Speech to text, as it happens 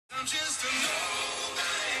I'm just a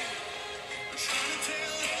nobody, trying to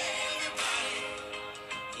tell everybody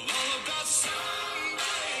all about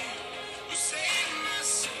somebody who saved my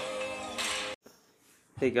soul.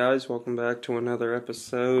 Hey guys, welcome back to another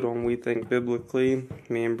episode on We Think Biblically.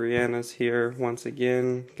 Me and Breanna's here once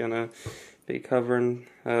again, gonna be covering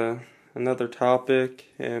another topic,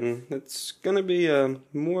 and it's gonna be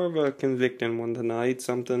more of a convicting one tonight.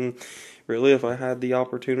 Something really, if I had the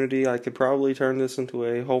opportunity, I could probably turn this into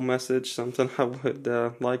a whole message, something I would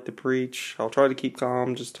like to preach. I'll try to keep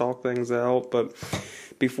calm, just talk things out, but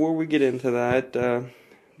before we get into that,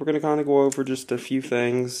 we're going to kind of go over just a few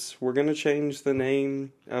things. We're going to change the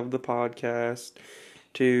name of the podcast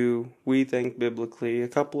to We Think Biblically. A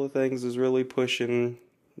couple of things is really pushing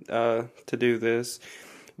to do this.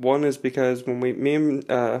 One is because when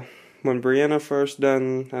Breanna first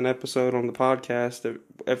done an episode on the podcast,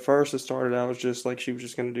 at first it started out just like she was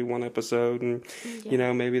just going to do one episode, and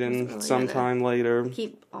maybe then really sometime later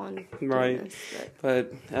keep on right this,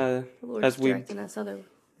 but the Lord's as we directing us other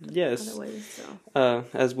ways, so.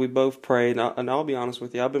 As we both prayed, and I'll be honest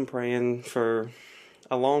with you, I've been praying for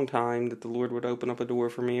a long time that the Lord would open up a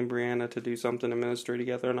door for me and Breanna to do something in ministry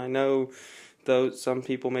together. And I know though some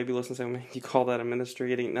people maybe listen and say, well, you call that a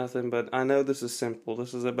ministry, it ain't nothing, but I know this is simple.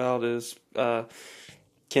 This is about as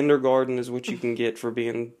kindergarten is what you can get for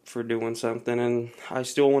doing something, and I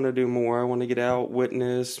still want to do more. I want to get out,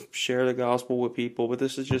 witness, share the gospel with people, but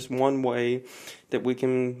this is just one way that we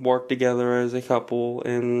can work together as a couple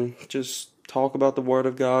and just talk about the Word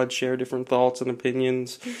of God, share different thoughts and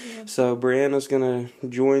opinions. Mm-hmm. So Breanna's going to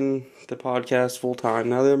join the podcast full time.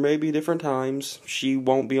 Now there may be different times she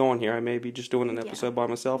won't be on here. I may be just doing an episode by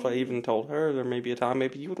myself. I even told her there may be a time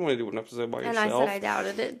maybe you would want to do an episode by yourself. And I said I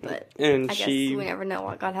doubted it, but I guess we never know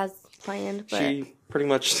what God has planned. But she pretty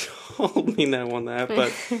much told me no on that,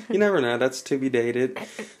 but you never know. That's to be dated.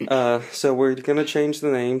 So we're going to change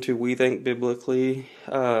the name to We Think Biblically.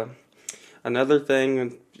 Another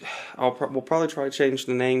thing, we'll probably try to change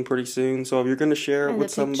the name pretty soon. So if you're going to share it with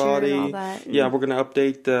somebody, we're going to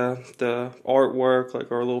update the artwork,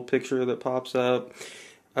 like our little picture that pops up.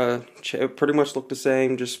 Pretty much look the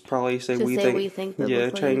same. Just probably say we think. Yeah,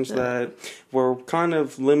 change that. We're kind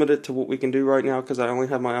of limited to what we can do right now because I only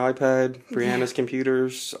have my iPad. Breanna's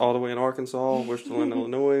computer's all the way in Arkansas. We're still in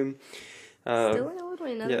Illinois. Still in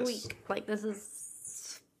Illinois another week. Like this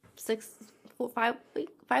is 5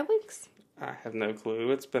 weeks. I have no clue.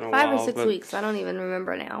 It's been a 5 while. 5 or 6 weeks. I don't even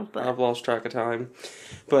remember now. But I've lost track of time.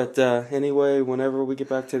 But anyway, whenever we get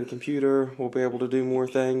back to the computer, we'll be able to do more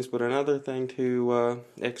things. But another thing to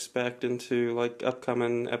expect into like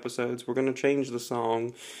upcoming episodes, we're going to change the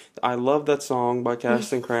song. I love that song by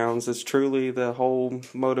Casting Crowns. It's truly the whole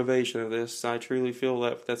motivation of this. I truly feel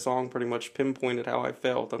that song pretty much pinpointed how I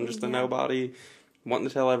felt. I'm just a nobody wanting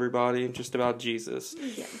to tell everybody just about Jesus.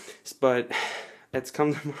 Yeah. But it's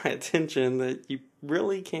come to my attention that you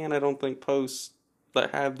really can't, I don't think, post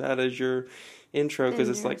that have that as your intro because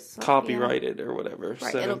it's like copyrighted or whatever.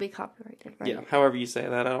 Right, so, it'll be copyrighted, right? Yeah, however you say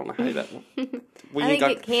that. I don't know how that I think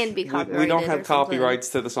it can be copyrighted. We don't have copyrights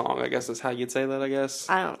to the song, I guess is how you'd say that, I guess.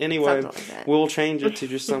 I don't Anyway, like we'll change it to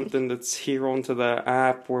just something that's here onto the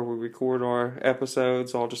app where we record our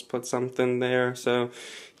episodes. I'll just put something there. So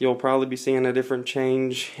you'll probably be seeing a different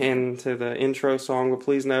change into the intro song, but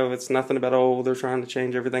please know it's nothing about, they're trying to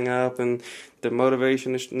change everything up, and the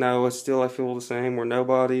motivation is, no, it's still, I feel the same. We're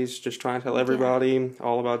nobodies, just trying to tell everybody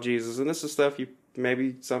all about Jesus. And this is stuff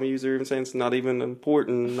maybe some of you are even saying it's not even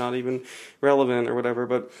important, not even relevant or whatever,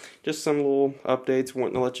 but just some little updates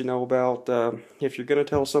wanting to let you know about. If you're going to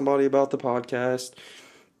tell somebody about the podcast,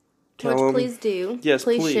 please do. Yes,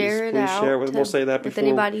 please share it out. Share it. We'll say that with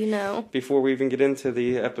anybody you know. Before we even get into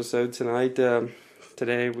the episode tonight.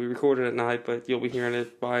 Today we recorded at night, but you'll be hearing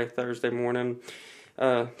it by Thursday morning.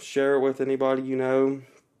 Share it with anybody you know,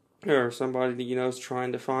 or somebody that you know is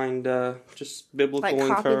trying to find just biblical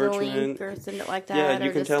encouragement. Copy the link or send it like that. Yeah, you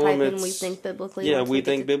or can just tell type them in We Think Biblically. Yeah, We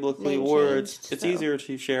Think Biblically, or it's easier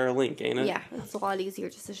to share a link, ain't it? Yeah, it's a lot easier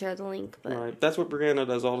just to share the link. But right, that's what Breanna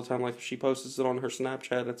does all the time. Like if she posts it on her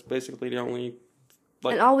Snapchat, it's basically the only.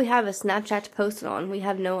 And all we have is Snapchat to post it on. We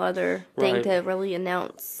have no other thing to really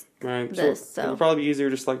announce this. So it'll probably be easier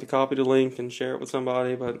just to copy the link and share it with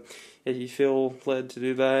somebody. But if you feel led to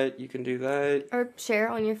do that, you can do that. Or share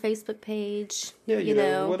on your Facebook page. Yeah, you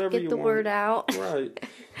know, whatever get the word out. Right.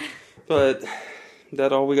 But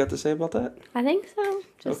that all we got to say about that? I think so.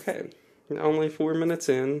 Okay. Only 4 minutes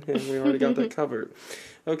in, and we already got that covered.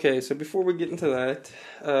 Okay, so before we get into that,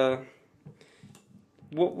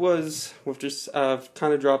 we've just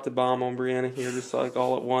kind of dropped a bomb on Breanna here, just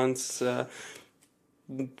all at once.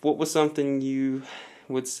 What was something you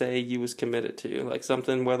would say you was committed to? Like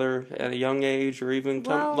something, whether at a young age or even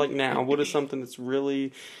like now, what is something that's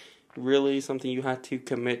really, really something you had to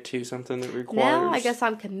commit to, something that requires... Now, I guess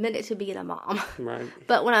I'm committed to being a mom. Right.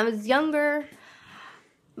 But when I was younger,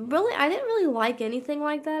 really, I didn't really like anything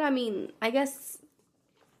like that. I mean, I guess,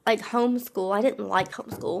 like, homeschool. I didn't like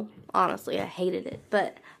homeschool. Honestly, I hated it.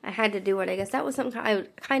 But I had to do it. I guess that was something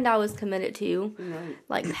I was committed to. Right.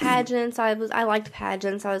 Like, pageants. I liked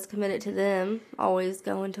pageants. I was committed to them. Always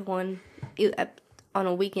going to one on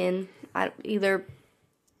a weekend. Either...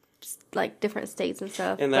 like different states and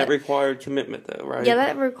stuff. And that required commitment though, right? Yeah,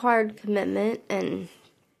 that required commitment, and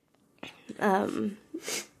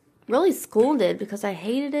really school did, because I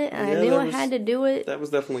hated it and I knew I had to do it. That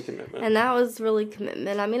was definitely commitment. And that was really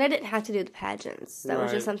commitment. I mean, I didn't have to do the pageants. That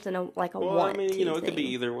was just something like a want. Well, I mean, you know, it could be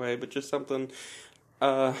either way, but just something.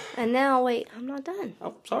 And now, wait, I'm not done.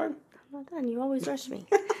 Oh, sorry. I'm not done. You always rush me.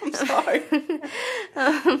 I'm sorry.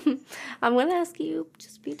 I'm going to ask you,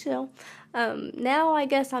 just be chill. Now I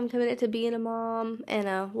guess I'm committed to being a mom and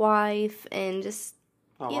a wife and just,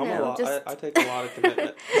 I take a lot of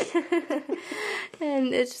commitment.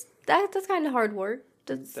 And it's that's kind of hard work.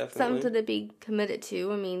 That's Definitely. something to be committed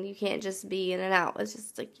to. I mean, you can't just be in and out. It's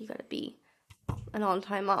just like you got to be an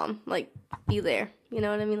on-time mom. Like, be there. You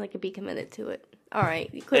know what I mean? Like, be committed to it. All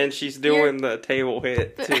right. And she's doing the table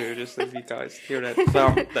hit, too, just if you guys hear that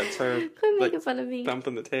thump. That's her. Quit making fun of me.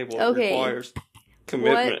 Thumping the table. Okay. It requires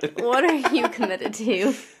commitment. What are you committed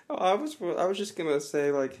to? I was just going to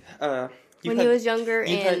say, like... when you was younger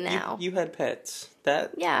and now. You had pets.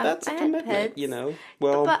 That's a I commitment, had pets. You know.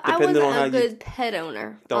 Well, but I depending wasn't on how a good pet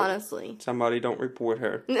owner, honestly. Somebody don't report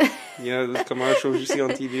her. You know, those commercials you see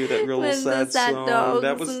on TV, that real sad song. Dogs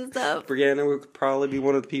that was and stuff. Breanna would probably be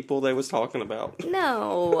one of the people they was talking about.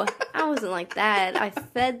 No, I wasn't like that. I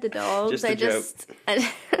fed the dogs.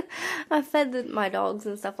 I fed my dogs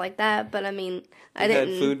and stuff like that, but I mean, I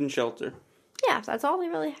didn't... had food and shelter. Yeah, that's all they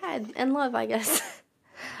really had. And love, I guess.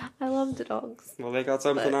 I love the dogs. Well, they got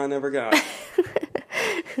something I never got.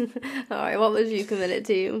 Alright, what was you committed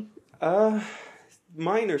to?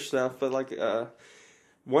 Minor stuff, but like,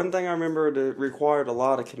 one thing I remember that required a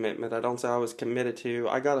lot of commitment, I don't say I was committed to,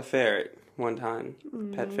 I got a ferret one time,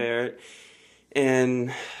 pet ferret.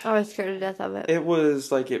 And I was scared to death of it. It was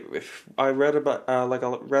like I read about I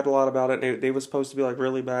read a lot about it. And they was supposed to be like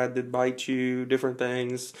really bad. They'd bite you, different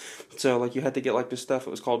things. So like you had to get like this stuff. It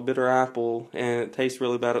was called bitter apple, and it tastes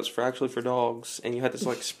really bad. It was actually for dogs, and you had to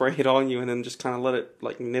like spray it on you, and then just kind of let it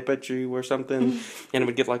like nip at you or something, and it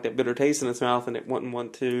would get like that bitter taste in its mouth, and it wouldn't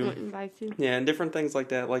want to. Wouldn't bite you. Yeah, and different things like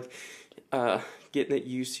that. Like getting it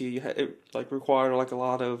used to you. It like required like a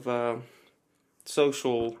lot of.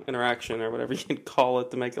 Social interaction or whatever you can call it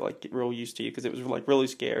to make it like get real used to you, because it was like really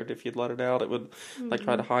scared if you'd let it out. It would like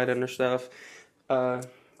try to hide under stuff. Really,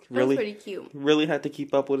 that's pretty cute. Really had to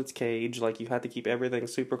keep up with its cage. Like you had to keep everything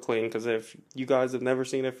super clean, because if you guys have never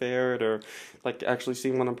seen a ferret or like actually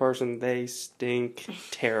seen one in person, they stink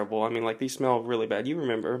terrible. I mean, like these smell really bad. You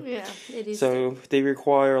remember? Yeah, it is. So they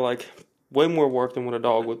require like way more work than what a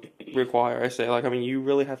dog would require, I say. Like, I mean, you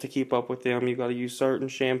really have to keep up with them. You got to use certain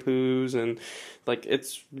shampoos, and like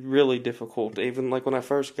it's really difficult. Even like when I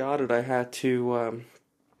first got it, I had to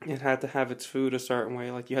it had to have its food a certain way.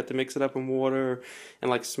 Like you had to mix it up in water and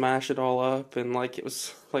like smash it all up, and like it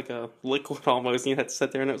was like a liquid almost. And you had to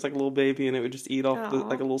sit there, and it was like a little baby, and it would just eat off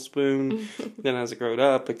like a little spoon. Then as it grew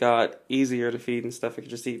up, it got easier to feed and stuff. It could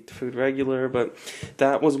just eat the food regular. But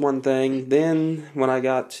that was one thing. Then when I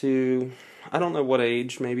got to, I don't know what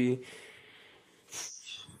age, maybe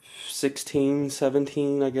 16,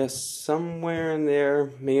 17, I guess, somewhere in there,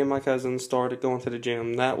 me and my cousin started going to the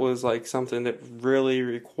gym. That was like something that really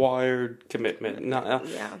required commitment.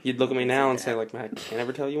 You'd look at me now and say like, man, I can't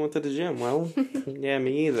ever tell you went to the gym. Well, yeah,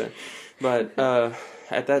 me either. But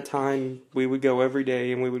at that time, we would go every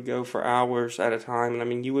day, and we would go for hours at a time. And I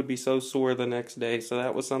mean, you would be so sore the next day. So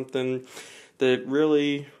that was something that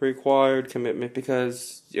really required commitment,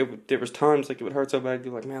 because there was times like it would hurt so bad, you'd be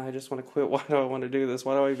like, man, I just want to quit. Why do I want to do this?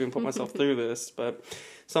 Why do I even put myself through this? But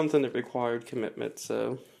something that required commitment.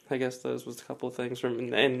 So I guess those was a couple of things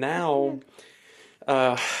from. And now,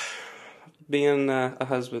 being a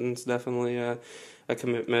husband's definitely a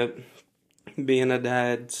commitment. Being a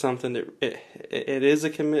dad, something that it is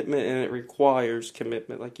a commitment, and it requires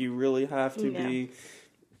commitment. Like you really have to be.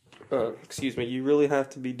 You really have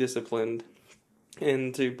to be disciplined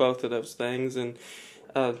into both of those things. And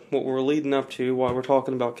what we're leading up to while we're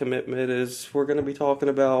talking about commitment is we're going to be talking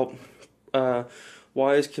about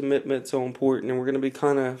why is commitment so important, and we're going to be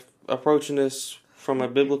kind of approaching this from a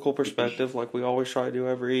biblical perspective, like we always try to do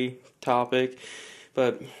every topic.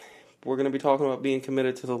 But we're going to be talking about being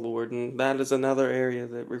committed to the Lord, and that is another area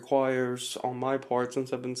that requires, on my part,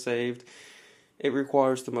 since I've been saved, it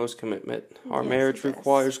requires the most commitment. Our marriage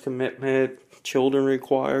requires commitment, children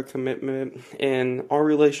require commitment, and our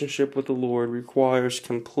relationship with the Lord requires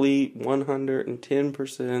complete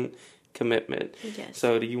 110% commitment. Yes.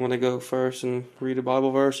 So do you want to go first and read a Bible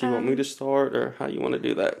verse? You want me to start, or how you want to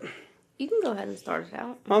do that? You can go ahead and start it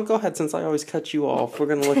out. I'll go ahead, since I always cut you off. We're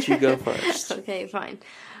going to let you go first. Okay, fine.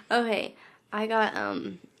 Okay, I got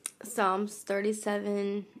Psalms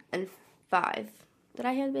 37 and 5. Did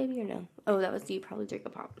I have baby or no? Oh, that was you. Probably drink a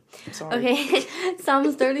pop. Sorry. Okay,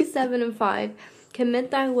 Psalms 37 and 5.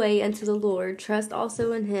 Commit thy way unto the Lord. Trust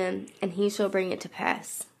also in him, and he shall bring it to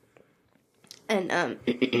pass. And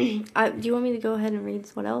do you want me to go ahead and read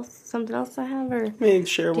something else I have, or I mean,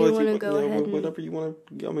 share do you want to go ahead and whatever you want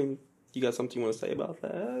to. I mean, you got something you want to say about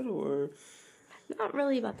that, or not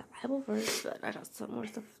really about the Bible verse, but I got some more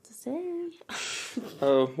stuff to say.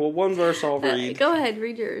 Oh, well, one verse I'll read. Go ahead,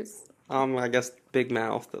 read yours. I guess big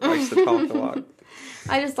mouth that likes to talk a lot.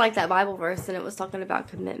 I just like that Bible verse, and it was talking about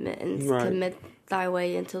commitment and commit thy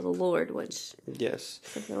way into the Lord, which yes,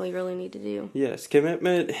 something we really need to do. Yes,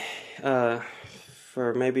 commitment.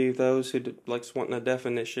 For maybe those who wanting a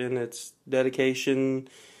definition, it's dedication.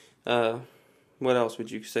 What else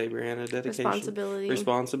would you say, Breanna? Dedication,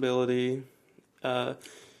 responsibility.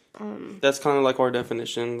 That's kind of like our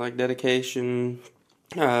definition, like dedication,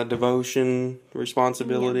 devotion,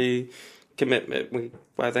 responsibility, commitment.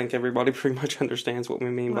 I think everybody pretty much understands what we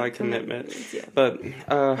mean by commitment. Yeah. But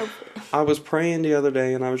I was praying the other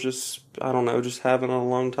day, and I was just having a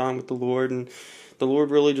long time with the Lord, and the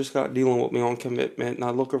Lord really just got dealing with me on commitment. And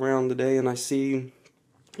I look around today, and I see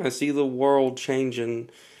the world changing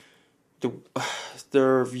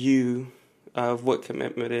their view of what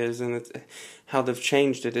commitment is, and it's how they've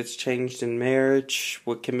changed it. It's changed in marriage,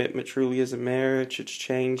 what commitment truly is in marriage. It's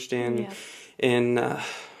changed in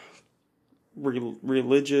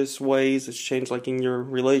religious ways. It's changed like in your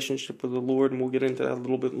relationship with the Lord, and we'll get into that a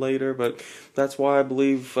little bit later. But that's why I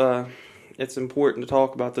believe it's important to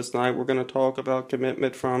talk about this night. We're going to talk about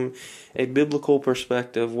commitment from a biblical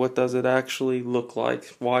perspective. What does it actually look like?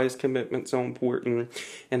 Why is commitment so important?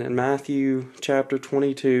 And in Matthew chapter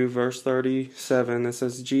 22, verse 37, it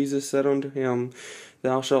says, Jesus said unto him,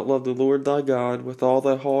 Thou shalt love the Lord thy God with all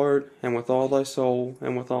thy heart, and with all thy soul,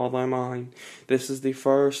 and with all thy mind. This is the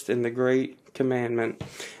first and the great commandment.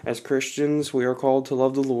 As Christians, we are called to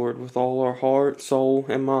love the Lord with all our heart, soul,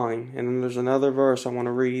 and mind. And then there's another verse I want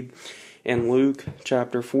to read. In Luke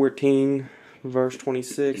chapter 14, verse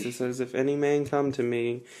 26, it says, If any man come to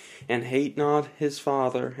me, and hate not his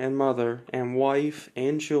father, and mother, and wife,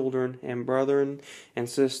 and children, and brethren, and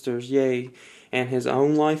sisters, yea, and his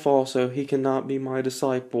own life also, he cannot be my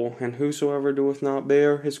disciple. And whosoever doeth not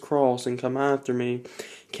bear his cross, and come after me,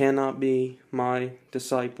 cannot be my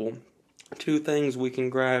disciple. Two things we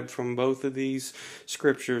can grab from both of these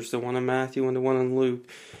scriptures, the one in Matthew and the one in Luke.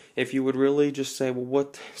 If you would really just say, well,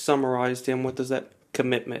 what summarized him? What does that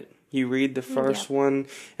commitment? You read the first one,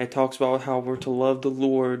 it talks about how we're to love the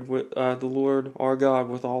Lord our God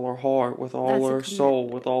with all our heart, with all our soul,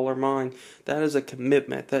 with all our mind. That is a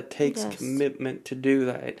commitment. That takes commitment to do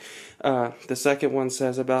that. The second one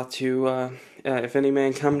says about if any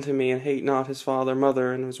man come to me and hate not his father,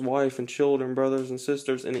 mother, and his wife, and children, brothers and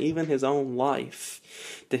sisters, and even his own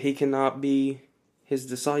life, that he cannot be his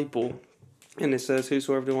disciple. And it says,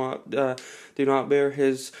 whosoever do not bear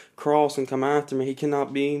his cross and come after me, he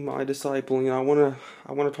cannot be my disciple. And I want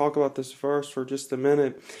to talk about this verse for just a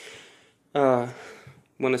minute. When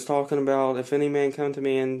it's talking about if any man come to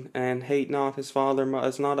me and hate not his father,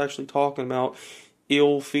 it's not actually talking about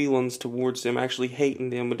ill feelings towards them, actually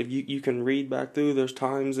hating them. But if you can read back through, there's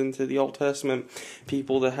times into the Old Testament,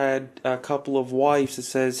 people that had a couple of wives, it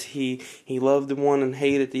says he loved the one and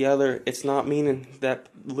hated the other. It's not meaning that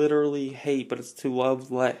literally hate, but it's to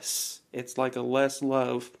love less. It's like a less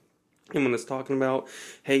love. And when it's talking about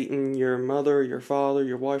hating your mother, your father,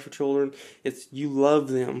 your wife or children, it's you love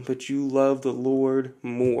them, but you love the Lord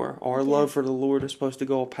more. Our love for the Lord is supposed to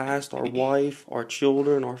go past our wife, our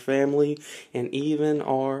children, our family, and even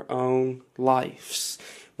our own lives.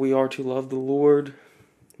 We are to love the Lord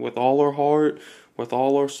with all our heart, with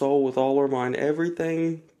all our soul, with all our mind.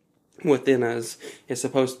 Everything within us is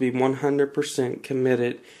supposed to be 100%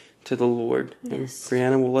 committed to the Lord. Yes. And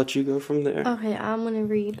Breanna, we'll let you go from there. Okay, I'm going to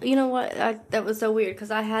read. You know what? That was so weird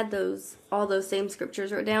because I had all those same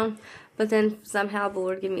scriptures wrote down, but then somehow the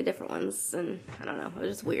Lord gave me different ones, and I don't know. It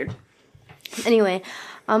was just weird. Anyway,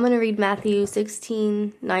 I'm going to read Matthew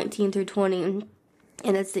 16:19 through 20,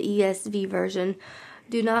 and it's the ESV version.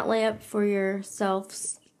 Do not lay up for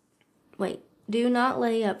yourselves Do not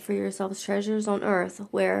lay up for yourselves treasures on earth,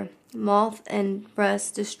 where moth and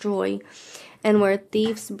rust destroy, and where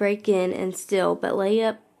thieves break in and steal, but lay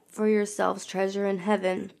up for yourselves treasure in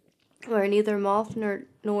heaven, where neither moth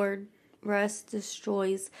nor rust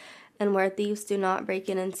destroys, and where thieves do not break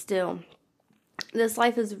in and steal. This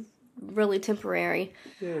life is really temporary.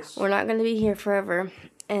 Yes. We're not going to be here forever,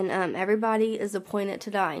 and everybody is appointed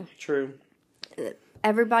to die. True.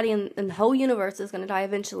 Everybody in the whole universe is going to die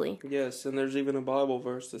eventually. Yes, and there's even a Bible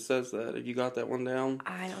verse that says that. Have you got that one down?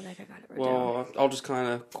 I don't think I got it right Well, I'll just kind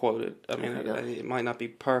of quote it. I mean, it might not be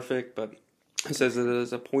perfect, but it says it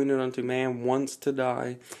is appointed unto man once to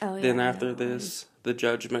die. Oh, yeah, then after this, the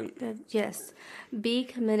judgment. Yes. Be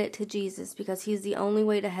committed to Jesus because he's the only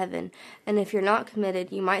way to heaven. And if you're not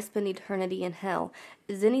committed, you might spend eternity in hell.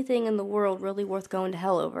 Is anything in the world really worth going to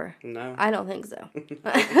hell over? No. I don't think so.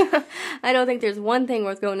 I don't think there's one thing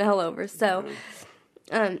worth going to hell over. So,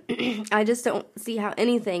 I just don't see how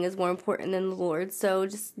anything is more important than the Lord. So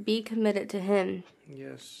just be committed to him.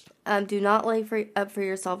 Yes. Do not lay up for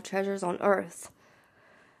yourself treasures on earth.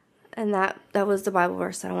 And that was the Bible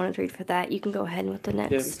verse that I wanted to read for that. You can go ahead with the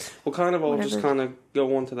next. Yeah. Well, I'll just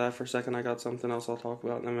go on to that for a second. I got something else I'll talk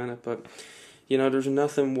about in a minute. But, there's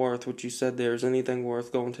nothing worth what you said there. Is anything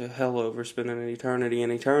worth going to hell over, spending an eternity?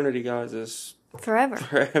 And eternity, guys, is forever.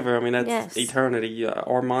 Forever. I mean, that's eternity.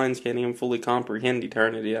 Our minds can't even fully comprehend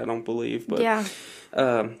eternity, I don't believe. But, yeah.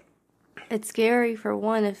 It's scary for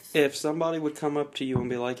one. If somebody would come up to you and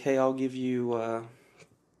be like, hey, I'll give you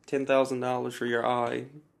 $10,000 for your eye.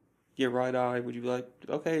 Your right eye, would you be like,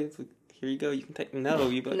 okay, here you go, you can take. No,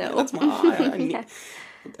 you'd be like, no, that's my eye.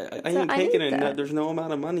 I ain't taking it. No, there's no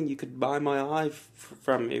amount of money you could buy my eye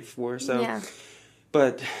from me for. So, yeah.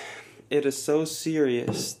 But it is so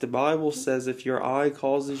serious. The Bible says if your eye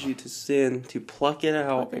causes you to sin, to pluck it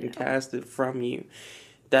out and cast it from you.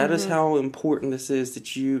 That is how important this is,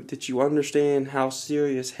 that you understand how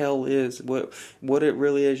serious hell is, what it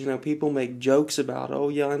really is. People make jokes about, oh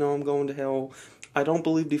yeah, I know I'm going to hell. I don't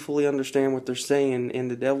believe they fully understand what they're saying,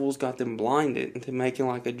 and the devil's got them blinded into making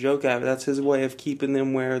like a joke out of it. That's his way of keeping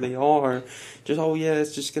them where they are. Just, oh yeah,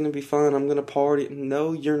 it's just going to be fun. I'm going to party.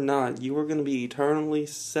 No, you're not. You are going to be eternally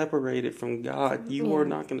separated from God. You are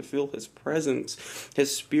not going to feel his presence.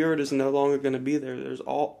 His spirit is no longer going to be there. There's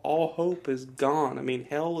all hope is gone. I mean,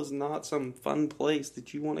 hell is not some fun place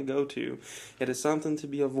that you want to go to. It is something to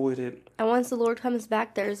be avoided. And once the Lord comes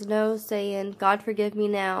back, there's no saying, God forgive me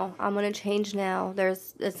now. I'm going to change now.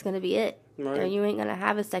 It's going to be it. Right. You ain't going to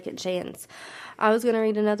have a second chance. I was going to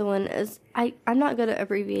read another one. I'm not good at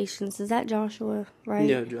abbreviations. Is that Joshua, right?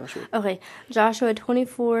 Yeah, Joshua. Okay. Joshua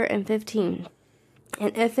 24:15.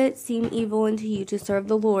 And if it seem evil unto you to serve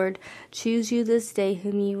the Lord, choose you this day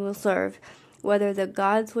whom you will serve, whether the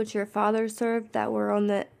gods which your fathers served that were on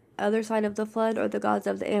the other side of the flood, or the gods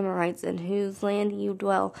of the Amorites in whose land you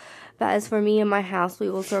dwell. But as for me and my house, we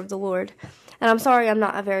will serve the Lord. And I'm sorry, I'm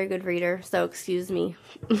not a very good reader, so excuse me.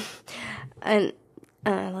 And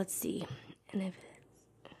let's see. And if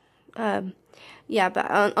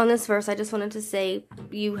but on this verse, I just wanted to say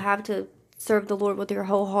you have to serve the Lord with your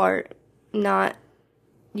whole heart.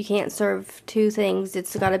 You can't serve two things.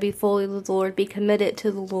 It's got to be fully the Lord. Be committed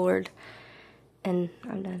to the Lord. And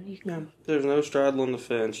I'm done. There's no straddling the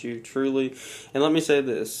fence. You truly, and let me say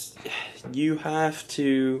this, you have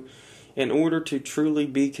to, in order to truly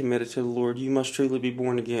be committed to the Lord, you must truly be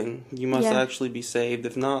born again. You must actually be saved.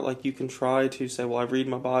 If not, you can try to say, well, I read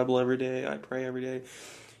my Bible every day, I pray every day.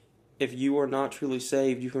 If you are not truly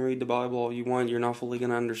saved, you can read the Bible all you want. You're not fully going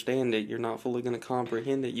to understand it. You're not fully going to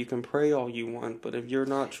comprehend it. You can pray all you want, but if you're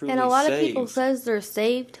not truly saved... And a lot of people says they're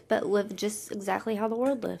saved, but live just exactly how the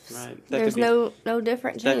world lives. Right. There's no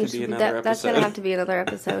different change. That could be another episode. That's going to have to be another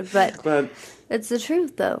episode, but it's the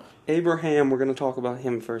truth, though. Abraham, we're going to talk about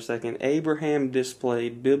him for a second. Abraham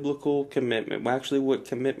displayed biblical commitment. Actually, what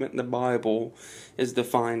commitment in the Bible is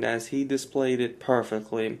defined as. He displayed it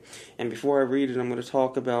perfectly. And before I read it, I'm going to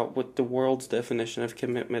talk about what the world's definition of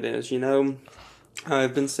commitment is.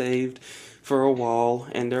 I've been saved for a while,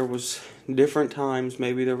 and there was different times.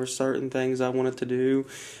 Maybe there were certain things I wanted to do,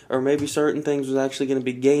 or maybe certain things was actually going to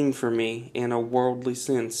be gained for me in a worldly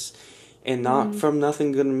sense. And not from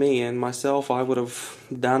nothing good to me and myself. I would have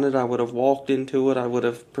done it. I would have walked into it. I would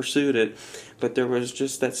have pursued it. But there was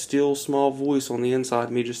just that still small voice on the inside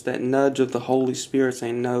of me, just that nudge of the Holy Spirit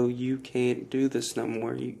saying, no, you can't do this no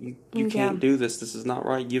more. You can't do this. This is not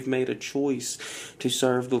right. You've made a choice to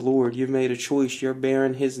serve the Lord. You've made a choice. You're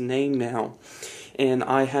bearing his name now. and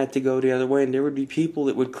I had to go the other way. And there would be people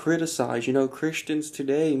that would criticize. Christians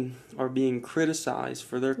today are being criticized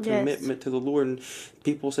for their commitment to the Lord. And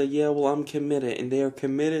people say, yeah, well, I'm committed. And they are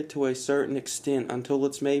committed to a certain extent until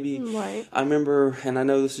it's maybe... Right. I remember, and I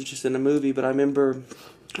know this is just in a movie, but I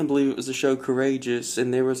believe it was the show Courageous,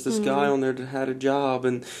 and there was this guy on there that had a job,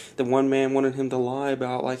 and the one man wanted him to lie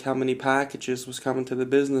about like how many packages was coming to the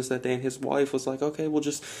business that day, and his wife was like, okay, well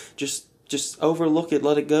just overlook it,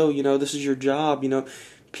 let it go, this is your job.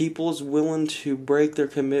 People is willing to break their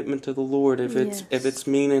commitment to the Lord if it's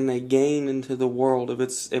meaning a gain into the world, if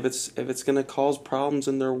it's going to cause problems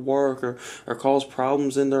in their work or cause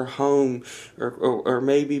problems in their home or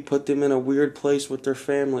maybe put them in a weird place with their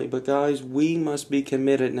family. But guys, we must be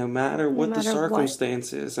committed no matter what the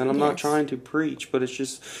circumstances. And I'm not trying to preach, but it's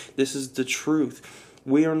just, this is the truth.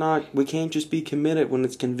 We can't just be committed when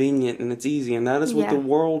it's convenient and it's easy, and that is what the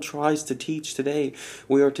world tries to teach today.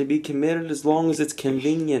 We are to be committed as long as it's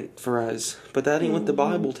convenient for us, but that ain't what the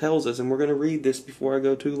Bible tells us, and we're going to read this before I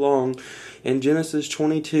go too long. In Genesis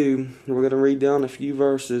 22, we're going to read down a few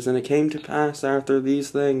verses. And it came to pass after these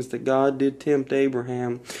things that God did tempt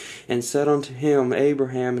Abraham, and said unto him,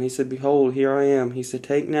 Abraham, and he said, Behold, here I am. He said,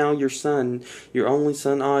 Take now your son, your only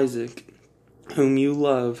son Isaac, whom you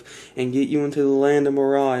love, and get you into the land of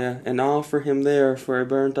Moriah, and offer him there for a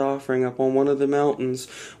burnt offering upon one of the mountains,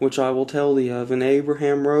 which I will tell thee of. And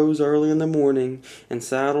Abraham rose early in the morning, and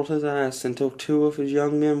saddled his ass, and took 2 of his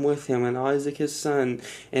young men with him, and Isaac his son,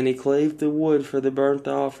 and he clave the wood for the burnt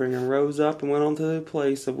offering, and rose up and went unto the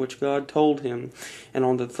place of which God told him. And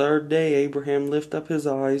on the 3rd day Abraham lifted up his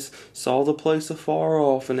eyes, saw the place afar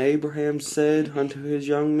off, and Abraham said unto his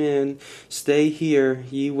young men, Stay here,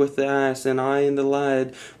 ye with the ass, and I and the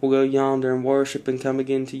lad will go yonder and worship and come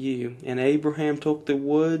again to you. And Abraham took the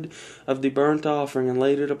wood of the burnt offering and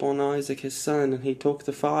laid it upon Isaac his son, and he took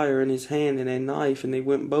the fire in his hand and a knife, and they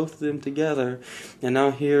went both of them together. And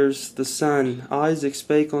now here's the son. Isaac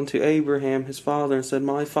spake unto Abraham his father and said,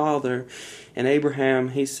 My father. And Abraham,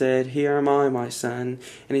 he said, Here am I, my son.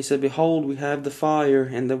 And he said, Behold, we have the fire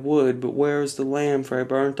and the wood, but where is the lamb for a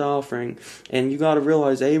burnt offering? And you got to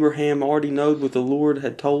realize Abraham already knowed what the Lord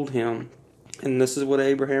had told him. And this is what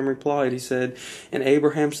Abraham replied. He said, And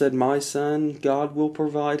Abraham said, My son, God will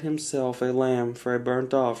provide himself a lamb for a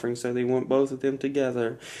burnt offering. So they went both of them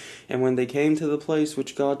together. And when they came to the place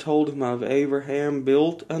which God told him of, Abraham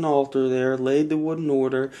built an altar there, laid the wood in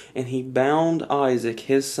order, and he bound Isaac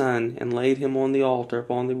his son, and laid him on the altar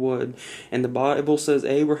upon the wood. And the Bible says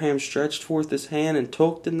Abraham stretched forth his hand and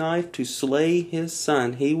took the knife to slay his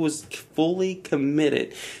son. He was fully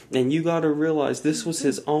committed. And you got to realize this was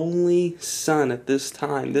his only son at this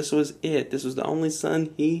time. This was it. This was the only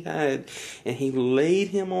son he had. And he laid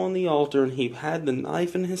him on the altar, and he had the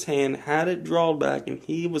knife in his hand, had it drawn back, and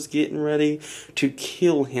he was getting ready to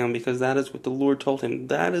kill him, because that is what the Lord told him.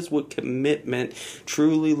 That is what commitment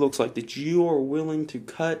truly looks like, that you are willing to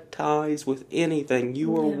cut ties with anything.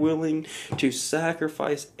 You are willing to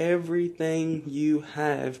sacrifice everything you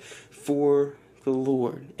have for the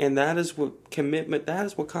Lord. And that is what commitment, that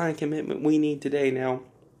is what kind of commitment we need today. Now,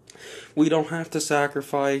 we don't have to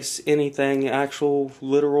sacrifice anything, actual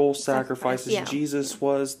literal sacrifices. Yeah. Jesus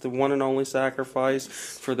was the one and only sacrifice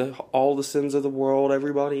for all the sins of the world,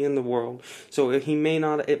 everybody in the world. So it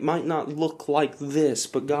might not look like this,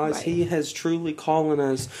 but guys, He has truly calling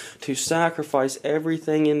us to sacrifice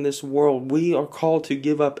everything in this world. We are called to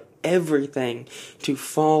give up everything to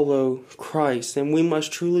follow Christ, and we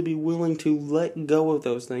must truly be willing to let go of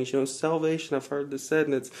those things. Salvation, I've heard this said,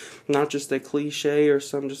 and it's not just a cliche or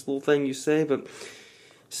some just little thing you say, but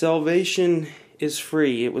salvation is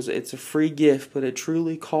free. It's a free gift, but it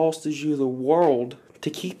truly costs you the world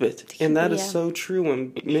to keep it. And that is so true,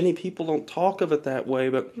 and many people don't talk of it that way,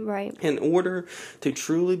 but in order to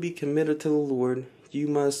truly be committed to the Lord, you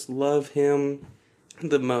must love Him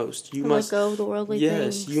the most. You must let go of the worldly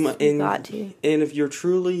things. You got to. And if you're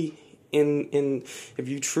truly if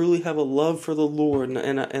you truly have a love for the Lord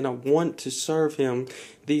and a want to serve Him,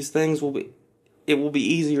 these things will be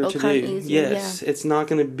easier to do. Easier, it's not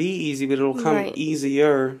going to be easy, but it'll come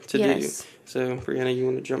easier to do. So, Breanna, you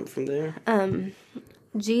want to jump from there?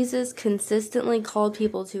 Jesus consistently called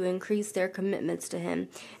people to increase their commitments to Him.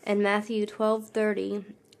 And Matthew 12:30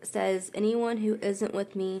 says, Anyone who isn't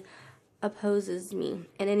with me opposes me,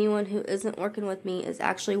 and anyone who isn't working with me is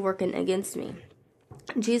actually working against me.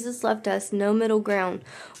 Jesus left us no middle ground.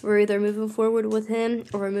 We're either moving forward with Him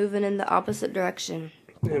or we're moving in the opposite direction.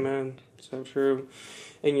 Amen. So true.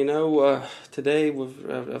 And today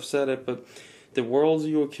I've said it, but the world's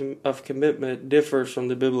view of commitment differs from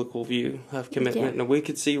the biblical view of commitment. Now we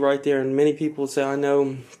could see right there, and many people say, I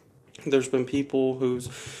know There's been people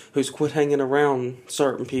who's quit hanging around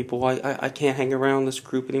certain people. I can't hang around this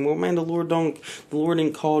group anymore. Man, the Lord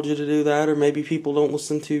didn't call you to do that. Or maybe people don't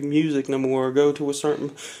listen to music no more, or go to a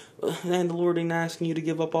certain. And the Lord ain't asking you to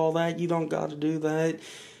give up all that. You don't got to do that.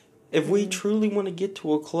 If we truly want to get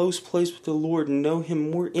to a close place with the Lord and know Him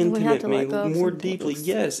more intimately, more deeply,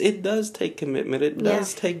 yes, it does take commitment. It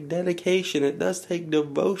does take dedication. It does take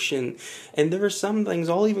devotion. And there are some things,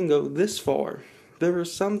 I'll even go this far. There are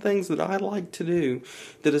some things that I like to do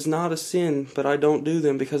that is not a sin, but I don't do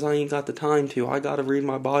them because I ain't got the time to. I got to read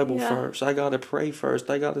my Bible first. I got to pray first.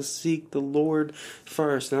 I got to seek the Lord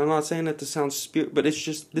first. And I'm not saying that to sound but it's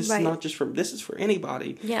just, this is not just this is for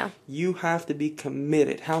anybody. Yeah. You have to be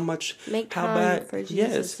committed. How bad, for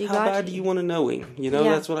Jesus. Yes, how bad do you want to know Him? You know,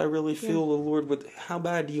 that's what I really feel the Lord with. How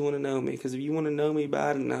bad do you want to know me? Because if you want to know me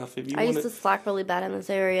bad enough, I used to slack really bad in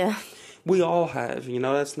this area. We all have, you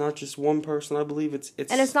know. That's not just one person. I believe it's.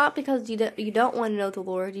 And it's not because you don't want to know the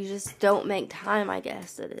Lord. You just don't make time. I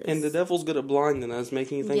guess it is. And the devil's good at blinding us,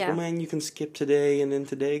 making you think, well, man, you can skip today, and then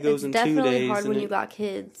today goes in 2 days. It's definitely hard when you got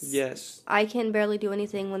kids. Yes. I can barely do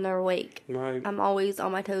anything when they're awake. Right. I'm always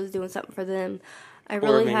on my toes doing something for them. I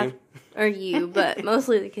really have, or you, but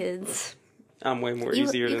mostly the kids. I'm way more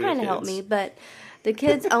easier than the kids. You kind of help me, but. The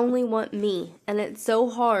kids only want me, and it's so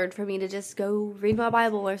hard for me to just go read my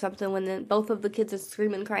Bible or something when then both of the kids are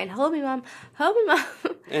screaming, crying, "Help me, Mom! Help me, Mom!"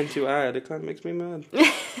 And to add, it kind of makes me mad.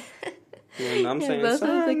 And I'm saying, both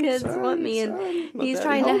of the kids want me, and he's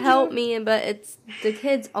trying to help me, but it's the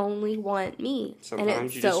kids only want me. Sometimes and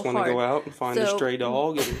it's you just want to go out and find a stray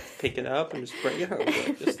dog and pick it up and just bring it home.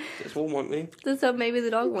 Like, this will want me. So maybe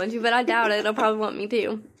the dog wants you, but I doubt it. It'll probably want me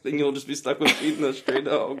too. Then you'll just be stuck with feeding a stray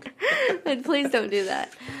dog. And please don't do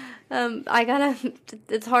that.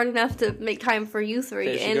 It's hard enough to make time for you three.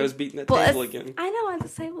 There she goes beating the table again. I know, and the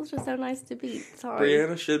tables are so nice to beat. Sorry.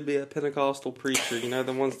 Breanna should be a Pentecostal preacher, you know,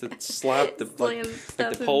 the ones that slap the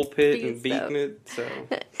pulpit and beating it. So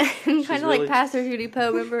kind of like Pastor Judy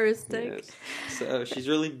Poe, remember her stick? Yes. So she's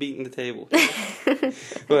really beating the table.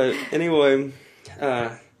 But anyway,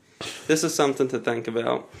 this is something to think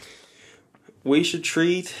about. We should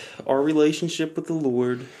treat our relationship with the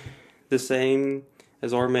Lord the same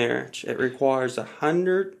as our marriage. It requires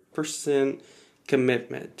 100%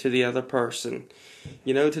 commitment to the other person.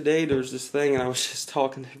 You know, today there's this thing, and I was just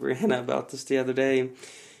talking to Breanna about this the other day.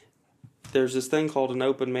 There's this thing called an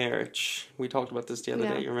open marriage. We talked about this the other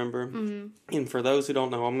day, you remember? Mm-hmm. And for those who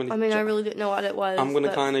don't know, I really didn't know what it was. I'm going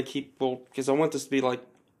to kind of because I want this to be like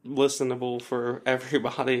listenable for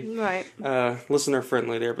everybody. Right. Listener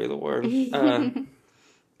friendly, there be the word.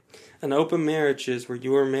 An open marriage is where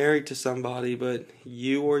you are married to somebody, but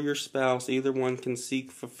you or your spouse, either one, can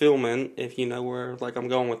seek fulfillment, if you know where, like, I'm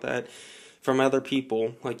going with that, from other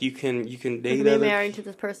people. Like, you can date you can be married to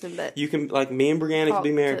this person, but you can, like, me and Breanna could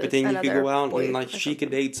be married, but then you could go out and, like, she could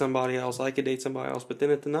date somebody else, I could date somebody else, but then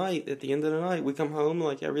at the end of the night, we come home,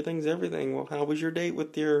 like, everything's everything. Well, how was your date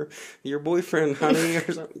with your boyfriend, honey,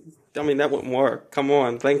 or something? I mean, that wouldn't work. Come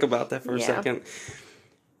on, think about that for a second.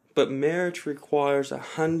 But marriage requires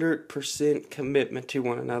 100% commitment to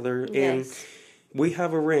one another. Yes. And we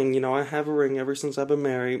have a ring. You know, I have a ring ever since I've been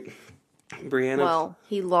married. Breanna. Well,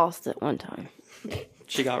 he lost it one time.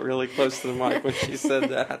 She got really close to the mic when she said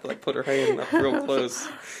that. I had to, like, put her hand up real close.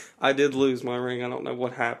 I did lose my ring. I don't know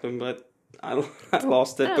what happened, but I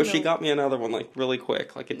lost it. But she got me another one, like, really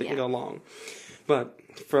quick. Like, it didn't go long. But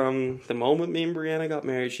from the moment me and Breanna got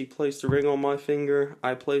married, she placed a ring on my finger.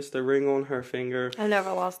 I placed a ring on her finger. I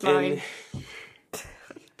never lost mine.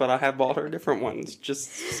 But I have bought her different ones, just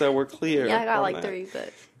so we're clear. Yeah, I got like 3,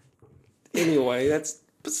 but... Anyway, that's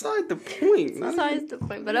beside the point. Besides the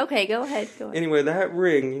point, but okay, go ahead. Anyway, that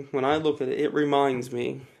ring, when I look at it, it reminds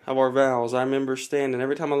me of our vows. I remember standing,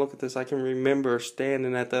 every time I look at this, I can remember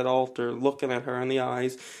standing at that altar, looking at her in the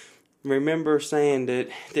eyes. Remember saying that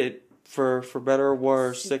for better or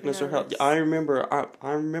worse, sickness or health. I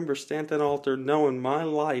remember standing at that altar knowing my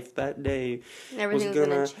life that day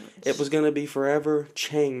was gonna be forever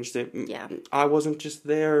changed. I wasn't just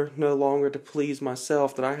there no longer to please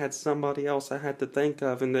myself, that I had somebody else I had to think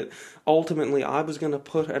of, and that ultimately I was gonna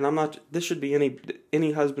put, and I'm not, this should be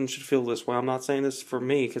any husband should feel this way. I'm not saying this for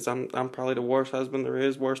me, because I'm probably the worst husband there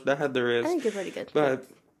is, worst dad there is. I think you're pretty good. But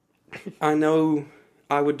I know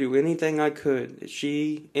I would do anything I could.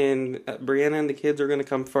 She and Breanna and the kids are going to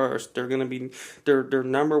come first. They're going to be, they're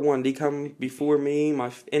number one. They come before me,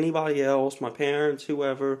 anybody else, my parents,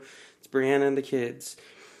 whoever. It's Breanna and the kids.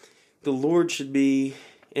 The Lord should be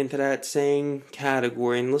into that same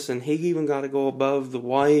category. And listen, He even got to go above the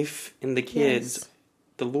wife and the kids. Yes.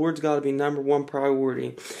 The Lord's got to be number one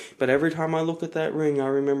priority. But every time I look at that ring, I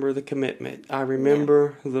remember the commitment. I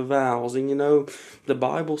remember the vows. And the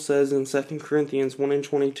Bible says in 2 Corinthians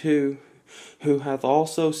 1:22, who hath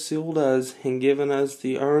also sealed us and given us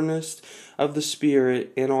the earnest of the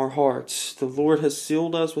Spirit in our hearts. The Lord has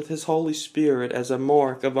sealed us with His Holy Spirit as a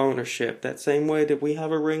mark of ownership. That same way that we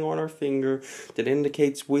have a ring on our finger that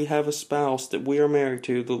indicates we have a spouse that we are married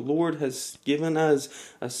to, the Lord has given us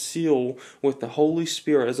a seal with the Holy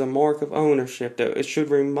Spirit as a mark of ownership, that it should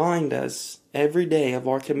remind us every day of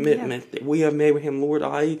our commitment that we have made with Him. Lord,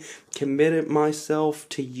 I committed myself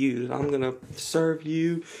to You, that I'm going to serve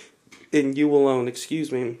You and You alone.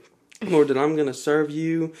 Lord, that I'm going to serve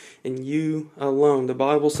You and You alone. The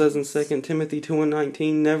Bible says in 2 Timothy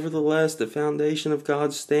 2:19, nevertheless, the foundation of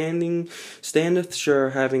God standeth sure,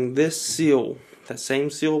 having this seal. That same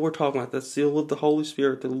seal we're talking about, that seal of the Holy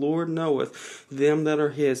Spirit. The Lord knoweth them that are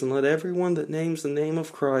His, and let everyone that names the name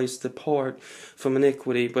of Christ depart from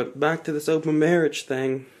iniquity. But back to this open marriage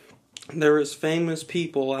thing, there is famous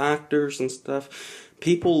people, actors and stuff.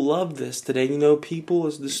 People love this today. People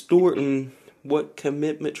is distorting what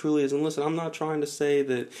commitment truly is. And listen, I'm not trying to say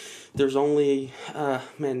that there's only,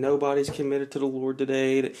 nobody's committed to the Lord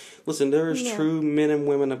today. Listen, there is true men and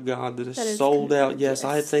women of God that is sold out. Yes,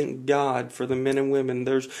 I thank God for the men and women.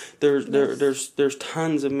 There's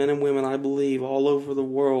tons of men and women, I believe, all over the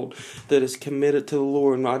world that is committed to the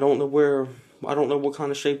Lord. And I don't know what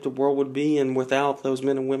kind of shape the world would be in without those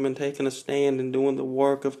men and women taking a stand and doing the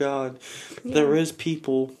work of God. Yeah. There is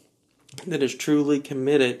people that is truly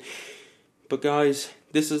committed. But guys,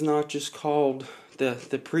 this is not just called,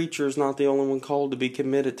 the preacher is not the only one called to be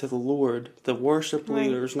committed to the Lord. The worship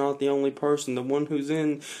leader is not the only person. The one who's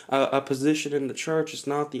in a position in the church is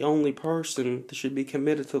not the only person that should be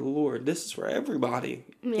committed to the Lord. This is for everybody.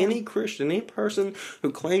 Yeah. Any Christian, any person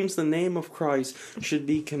who claims the name of Christ should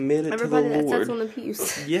be committed to the Lord. Everybody that sits on the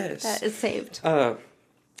pews. Yes. That is saved.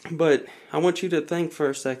 But I want you to think for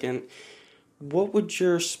a second, what would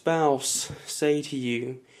your spouse say to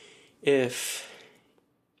you if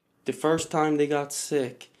the first time they got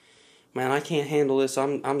sick, man, I can't handle this,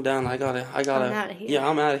 I'm done, I gotta, I'm out of here. Yeah,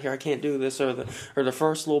 I'm out of here, I can't do this, or the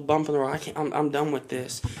first little bump in the road, I'm done with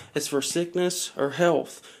this. It's for sickness or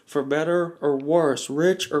health, for better or worse,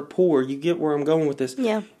 rich or poor. You get where I'm going with this.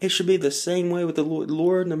 Yeah. It should be the same way with the Lord.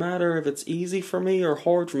 Lord, no matter if it's easy for me or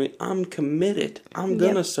hard for me, I'm committed. I'm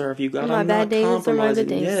gonna serve You, God. I'm not compromising.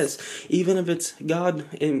 Yes, even if it's God.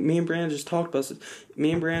 And me and Breanna just talked about this.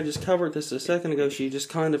 Me and Breanna just covered this a second ago. She just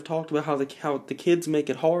kind of talked about how the kids make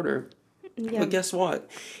it harder. Yeah. But guess what?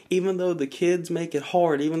 Even though the kids make it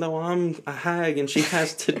hard, even though I'm a hag and she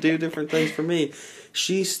has to do different things for me,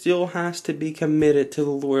 she still has to be committed to the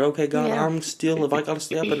Lord. Okay, God, if I got to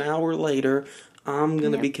stay up an hour later, I'm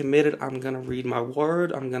going to be committed. I'm going to read my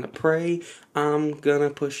word. I'm going to pray. I'm going to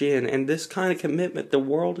push in. And this kind of commitment, the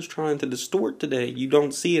world is trying to distort today. You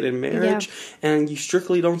don't see it in marriage, and you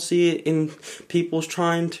strictly don't see it in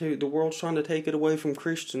the world's trying to take it away from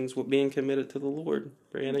Christians with being committed to the Lord.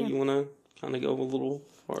 Breanna, you want to kind of go a little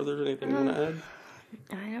farther? Anything you want to add?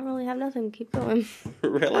 I don't really have nothing. Keep going.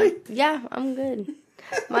 Really? Yeah, I'm good.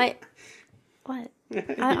 What?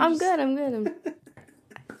 I'm good. I'm good.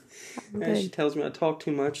 And she tells me I talk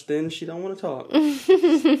too much, then she don't want to talk.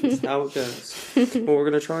 That's how it goes. Well, we're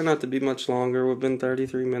going to try not to be much longer. We've been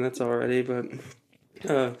 33 minutes already, but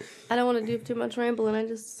I don't want to do too much rambling. I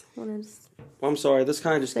just want to well, I'm sorry. This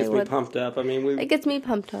kind of just gets me pumped up. I mean, it gets me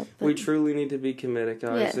pumped up. We truly need to be committed,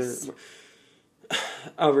 guys. Yes.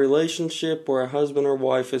 A relationship where a husband or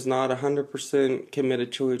wife is not 100%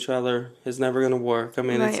 committed to each other is never going to work. I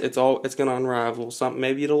mean, it's going to unravel.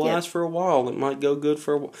 Maybe it'll last for a while. It might go good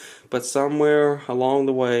for a while, but somewhere along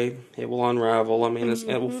the way, it will unravel. I mean,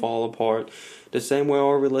 it will fall apart. The same way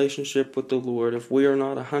our relationship with the Lord, if we are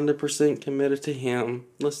not 100% committed to Him,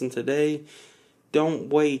 listen, today, don't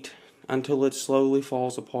wait until it slowly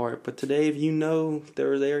falls apart. But today, if you know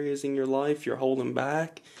there's areas in your life you're holding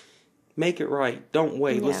back, make it right. Don't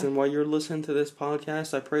wait. Yeah. Listen, while you're listening to this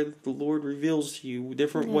podcast, I pray that the Lord reveals to you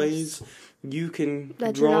different ways you can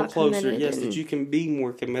draw closer. Yes, that you can be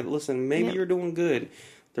more committed. Listen, maybe you're doing good.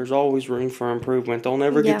 There's always room for improvement. Don't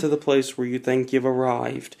ever get to the place where you think you've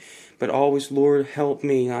arrived. But always, Lord, help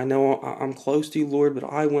me. I know I'm close to You, Lord, but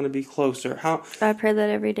I want to be closer. I pray that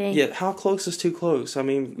every day. Yeah, how close is too close? I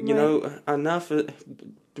mean, you know, enough.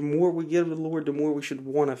 The more we give to the Lord, the more we should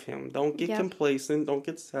want of Him. Don't get complacent. Don't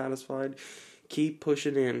get satisfied. Keep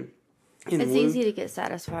pushing in. It's easy to get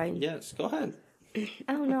satisfied. Yes, go ahead.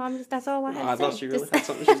 I don't know. That's all I had to say. I thought she really had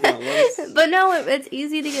something she's going to love. But no, it's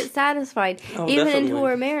easy to get satisfied. Even into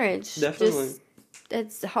our marriage. Definitely.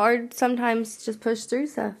 it's hard sometimes to just push through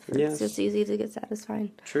stuff. Yes. It's just easy to get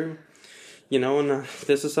satisfied. True. And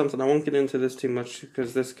this is something, I won't get into this too much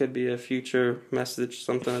because this could be a future message,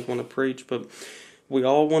 something I'd want to preach, but we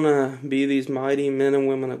all want to be these mighty men and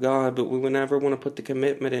women of God, but we would never want to put the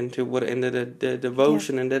commitment into the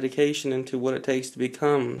devotion and dedication into what it takes to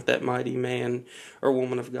become that mighty man or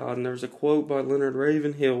woman of God. And there's a quote by Leonard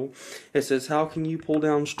Ravenhill. It says, "How can you pull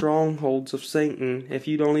down strongholds of Satan if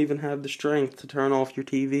you don't even have the strength to turn off your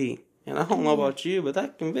TV?" And I don't know about you, but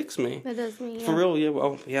that convicts me. It does me, yeah. For real,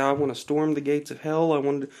 yeah. I want to storm the gates of hell.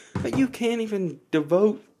 But you can't even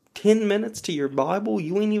devote 10 minutes to your Bible.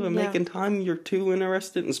 You ain't even making time. You're too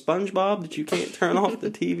interested in SpongeBob that you can't turn off the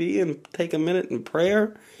TV and take a minute in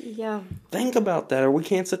prayer. Yeah. Think about that. Or we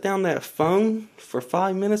can't sit down that phone for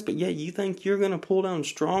 5 minutes, but yet you think you're going to pull down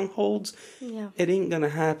strongholds? Yeah. It ain't going to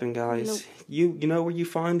happen, guys. Nope. You know where you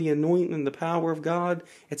find the anointing and the power of God?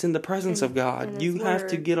 It's in the presence of God. You have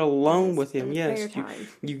to get alone with Him. Yes,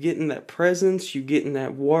 you get in that presence. You get in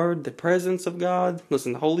that Word, the presence of God.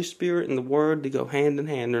 Listen, the Holy Spirit and the Word, they go hand in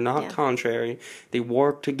hand. They're not contrary. They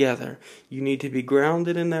work together. You need to be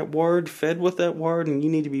grounded in that Word, fed with that Word, and you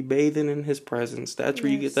need to be bathing in His presence. That's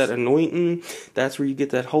where you get that anointing. That's where you get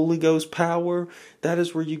that Holy Ghost power. That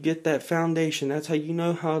is where you get that foundation. That's how you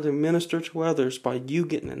know how to minister to others, by you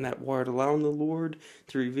getting in that Word, allowing the Lord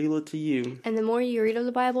to reveal it to you. And the more you read of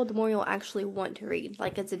the Bible, the more you'll actually want to read.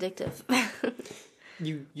 Like, it's addictive.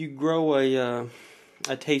 You grow a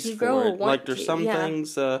taste for it. Like, there's some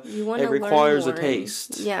things it requires a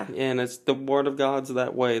taste. And it's the Word of God's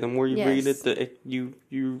that way. The more you read it, you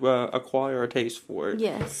acquire a taste for it.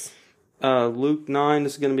 Yes. Luke 9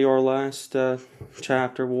 is going to be our last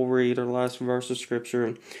chapter. We'll read our last verse of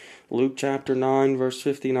Scripture. Luke chapter 9, verse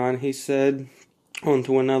 59. He said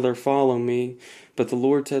unto another, "Follow me." But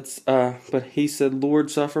he said,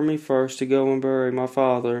 "Lord, suffer me first to go and bury my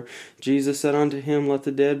father." Jesus said unto him, "Let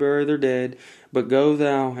the dead bury their dead, but go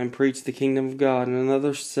thou and preach the kingdom of God." And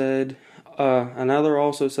another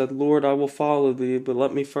also said, "Lord, I will follow thee, but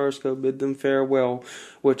let me first go bid them farewell,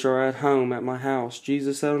 which are at home at my house."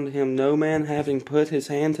 Jesus said unto him, "No man having put his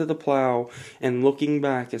hand to the plow and looking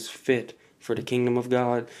back is fit for the kingdom of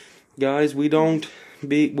God." Guys, we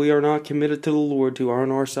are not committed to the Lord to earn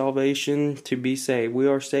our salvation, to be saved. We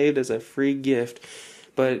are saved as a free gift,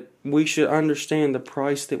 but we should understand the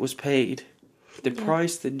price that was paid. The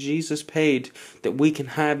price that Jesus paid, that we can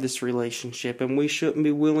have this relationship, and we shouldn't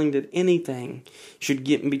be willing that anything should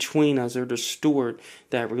get in between us or distort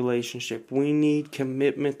that relationship. We need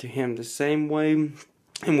commitment to Him the same way.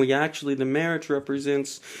 And the marriage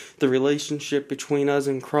represents the relationship between us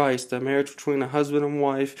and Christ. The marriage between a husband and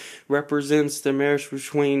wife represents the marriage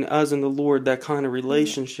between us and the Lord, that kind of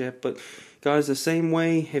relationship. But guys, the same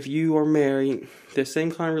way, if you are married, the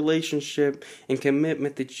same kind of relationship and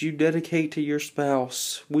commitment that you dedicate to your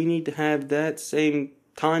spouse, we need to have that same,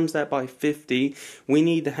 times that by 50. We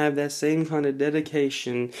need to have that same kind of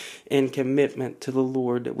dedication and commitment to the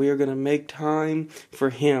Lord, that we are going to make time for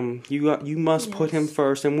Him. You must put Him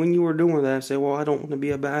first. And when you are doing that, say, "Well, I don't want to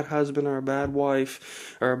be a bad husband or a bad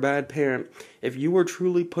wife or a bad parent." If you were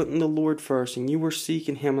truly putting the Lord first and you were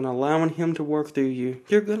seeking Him and allowing Him to work through you,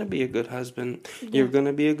 you're going to be a good husband. You're going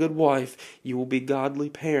to be a good wife. You will be godly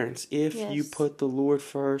parents if you put the Lord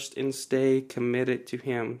first and stay committed to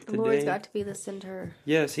Him. The Lord's got to be the center.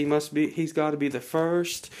 Yes, He must be. He's got to be the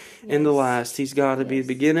first and the last. He's got to be the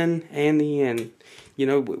beginning and the end.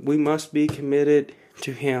 We must be committed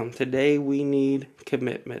to Him. Today we need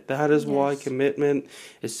commitment. That is why commitment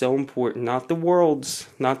is so important. Not the world's,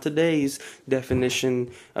 not today's definition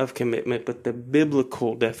of commitment, but the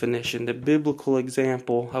biblical definition, the biblical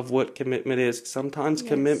example of what commitment is. Sometimes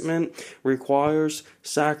commitment requires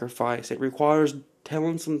sacrifice. It requires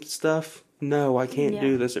telling some stuff, "No, I can't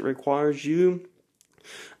do this." It requires you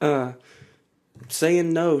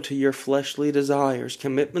saying no to your fleshly desires.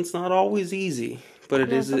 Commitment's not always easy, but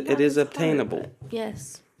it is obtainable.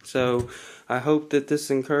 Yes. So I hope that this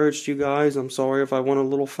encouraged you guys. I'm sorry if I went a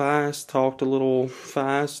little fast, talked a little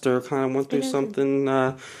fast, or kind of went through something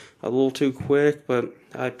a little too quick, but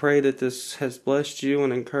I pray that this has blessed you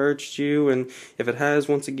and encouraged you. And if it has,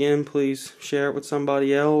 once again, please share it with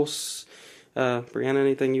somebody else. Breanna,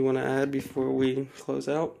 anything you want to add before we close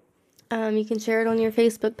out? You can share it on your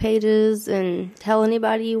Facebook pages and tell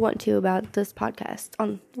anybody you want to about this podcast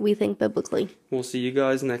on We Think Biblically. We'll see you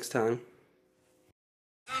guys next time.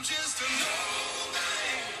 I'm just